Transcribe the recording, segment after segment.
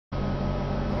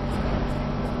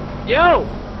Yo!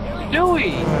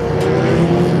 Stewie!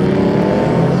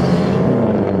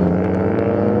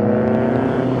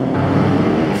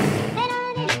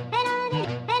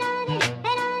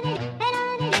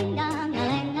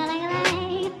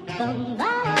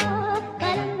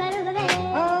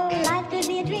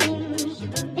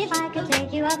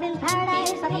 Up in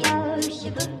paradise up above.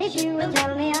 If you would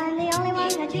tell me I'm the only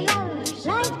one that you love,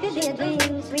 life could be a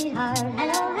dream, sweetheart.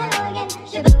 Hello, hello again.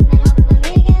 Shaboom, and home with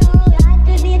me again. Oh, life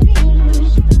could be a dream.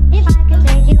 If I could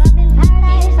take you up in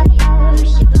paradise up above.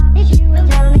 If you would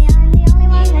tell me I'm the only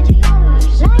one that you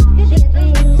love, life could be a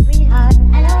dream, sweetheart.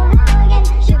 Hello, hello again.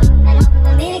 Shaboom, and home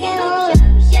with me again. Oh,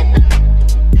 shaboom, shaboom,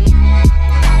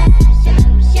 shaboom,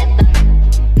 shaboom,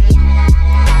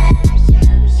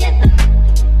 shaboom.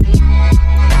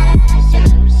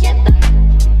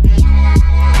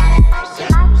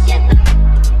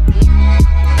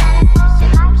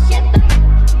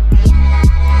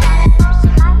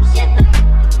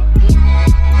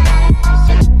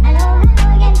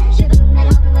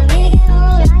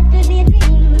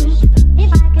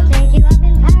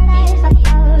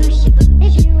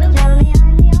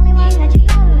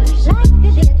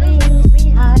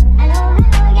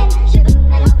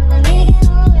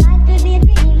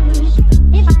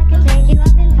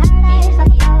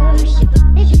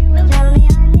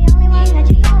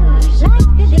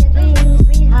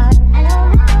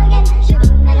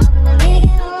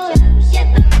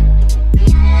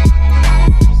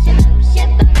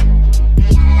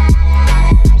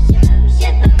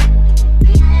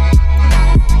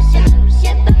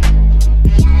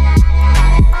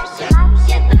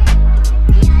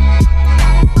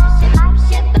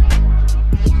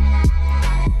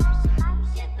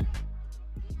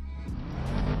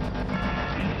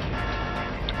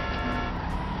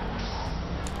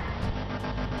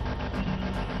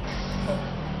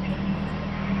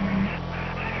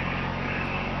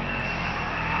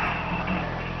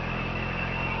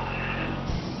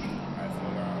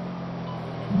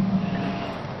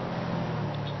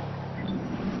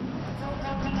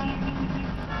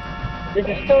 The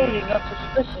custodian got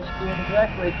suspicious being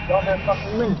directly on their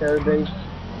fucking military base.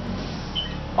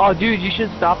 Oh, dude, you should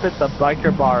stop at the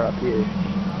biker bar up here.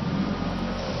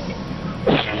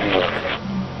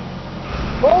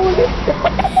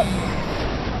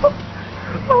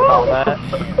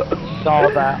 Saw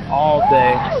that all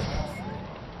day.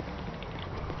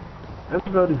 Let's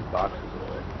throw these boxes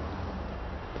away.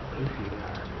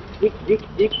 Dick, dick,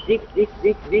 dick, dick, dick,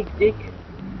 dick, dick, dick.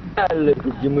 Well,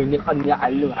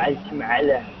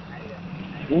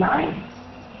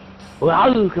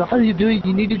 how are you doing?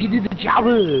 You need to get to the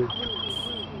chopper.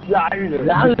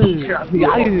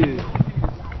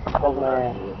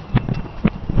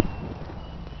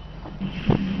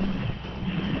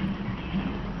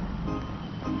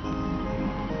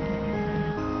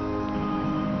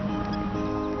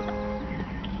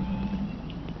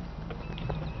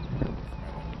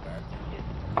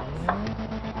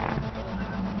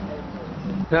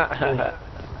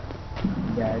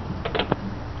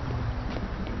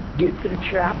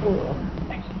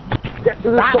 Get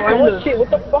to the chapel. What shit? What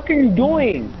the fuck are you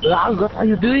doing? What are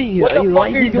you doing? What the fuck are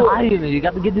you doing? You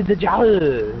got to get to the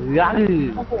chopper.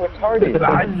 Fucking retarded.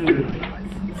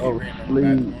 Oh,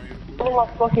 sleep. Put in my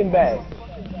fucking bag.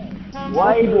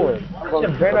 Why are you doing? I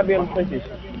should better not be able to play this.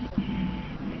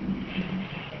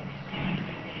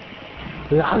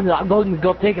 I'm going to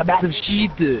go take a massive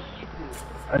shit.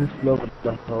 I just love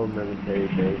the whole military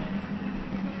base.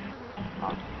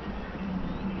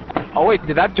 Oh wait,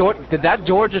 did that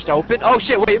door just open? Oh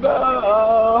shit, wait.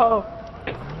 Oh.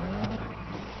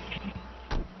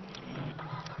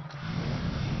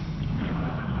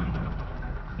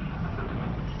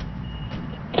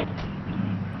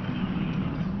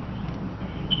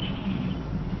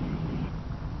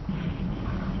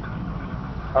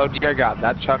 Oh dear God,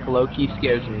 that truck low-key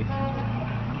scares me.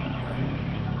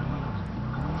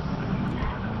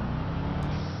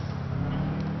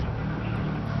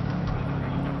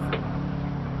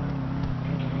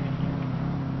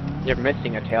 You're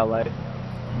missing a taillight.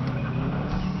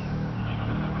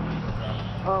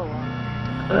 Oh.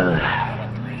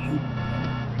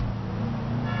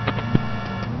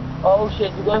 Oh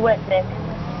shit, you're going wet, Nick.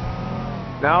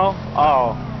 No?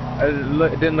 Oh.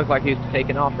 It didn't look like he was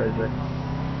taking off, is it?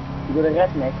 You're going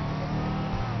wet, Nick.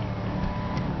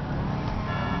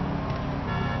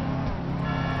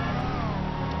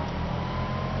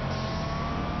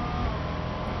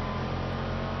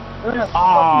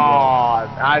 Oh,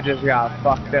 I just got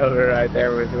fucked over right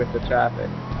there with the traffic.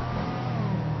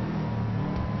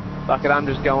 Fuck it, I'm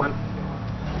just going.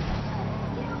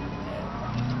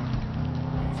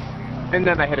 And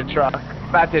then I hit a truck.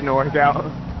 That didn't work out.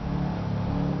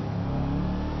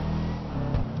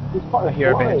 I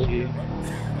hear a banshee.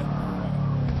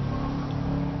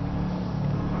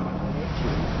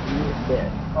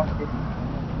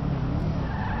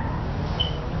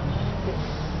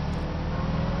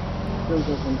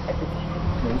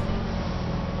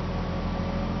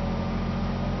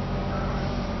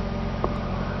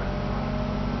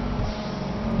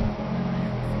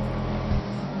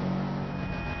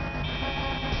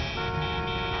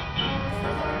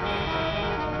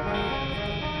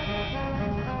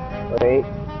 Wait.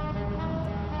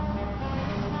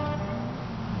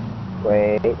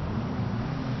 Wait.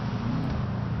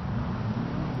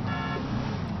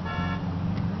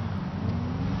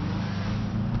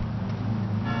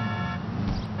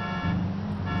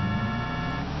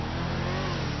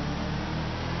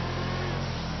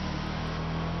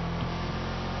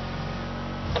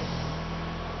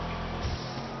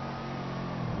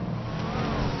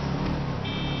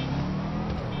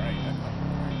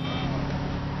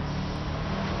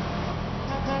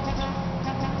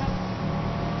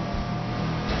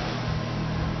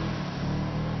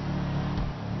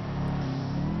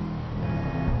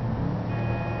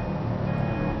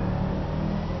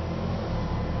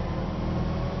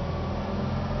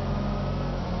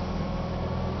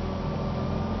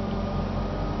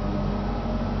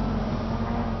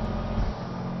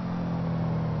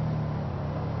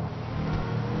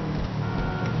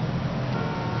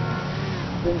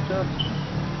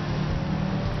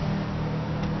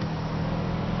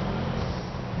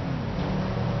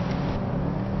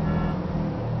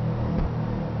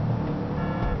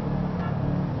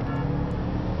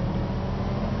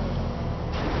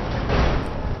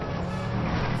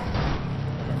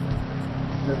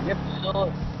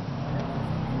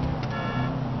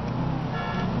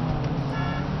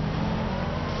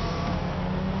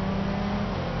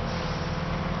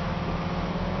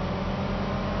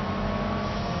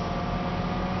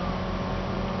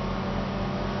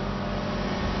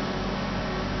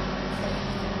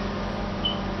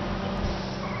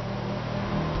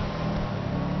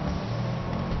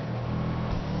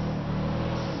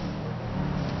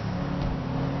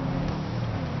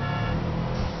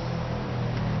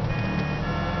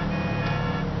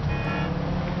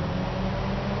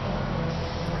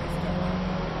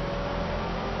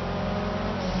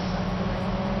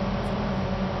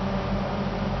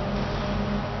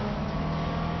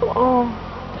 Oh,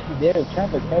 damn,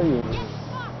 traffic heavy.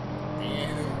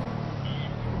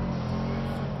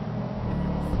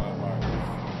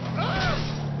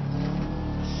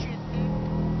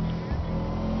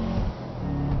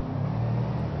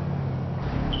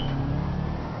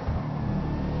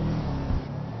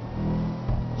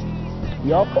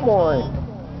 Yo, come on.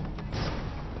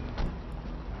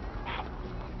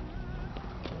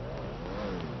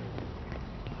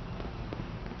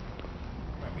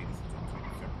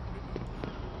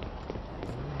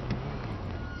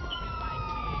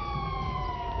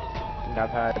 I've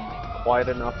had quite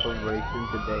enough of racing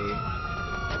today.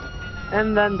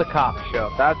 And then the cops show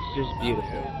up. That's just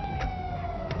beautiful.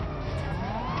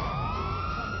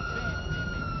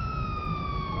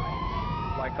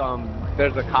 Like,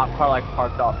 there's a cop car like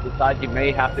parked off the side. You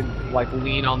may have to like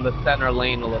lean on the center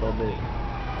lane a little bit.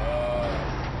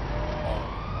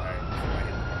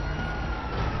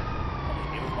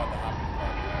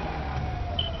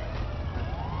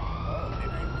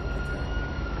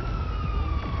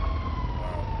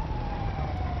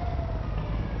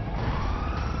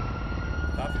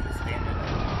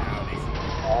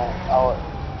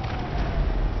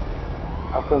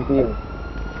 I'm confused.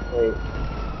 Wait,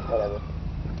 whatever.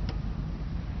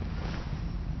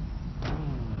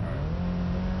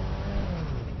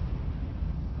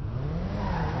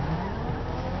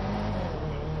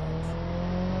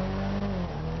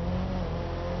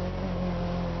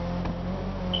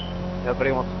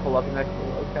 Nobody wants to pull up next to the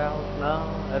locale? No,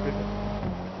 everybody.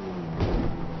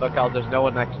 Locale, there's no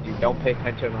one next to you. Don't pay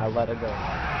attention, I let it go.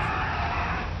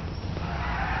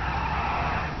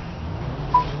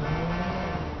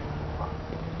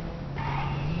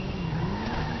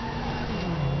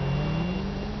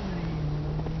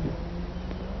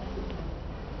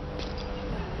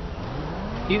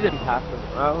 He's in passive.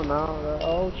 Oh no,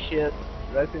 oh shit.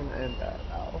 Resin and that.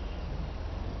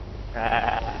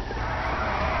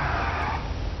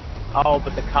 Oh,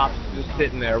 but the cop's just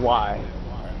sitting there. Why?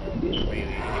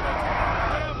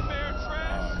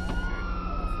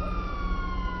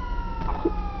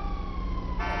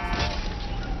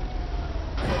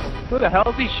 Who the hell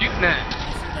is he shooting at?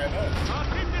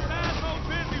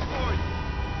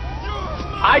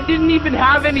 I didn't even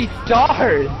have any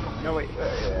stars. No wait.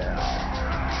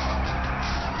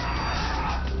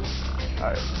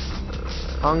 Alright.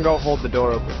 I'm gonna hold the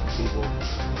door open for people.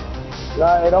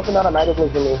 Nah, it opened automatically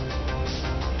for me.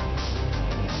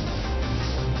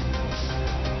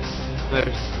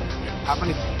 There's how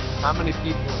many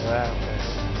people are out there?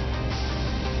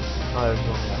 Oh, there's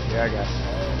one back here. I got it.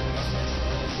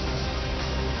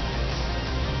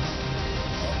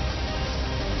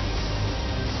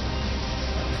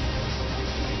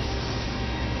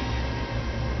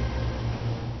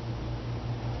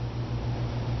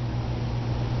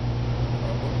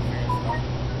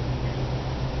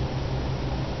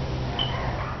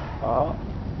 Oh.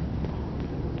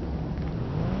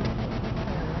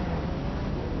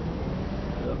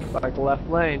 Looks like left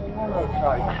lane.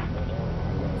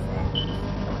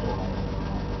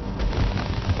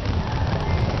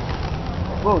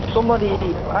 Whoa, somebody,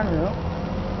 I don't know.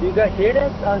 Do you guys hear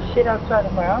that? Shit outside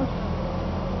of my house?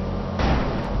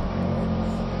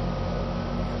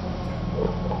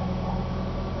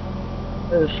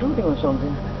 There's a shooting or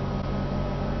something.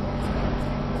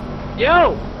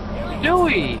 Yo!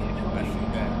 Dewey!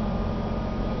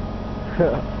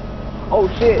 Oh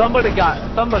shit. Somebody got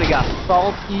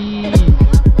salty.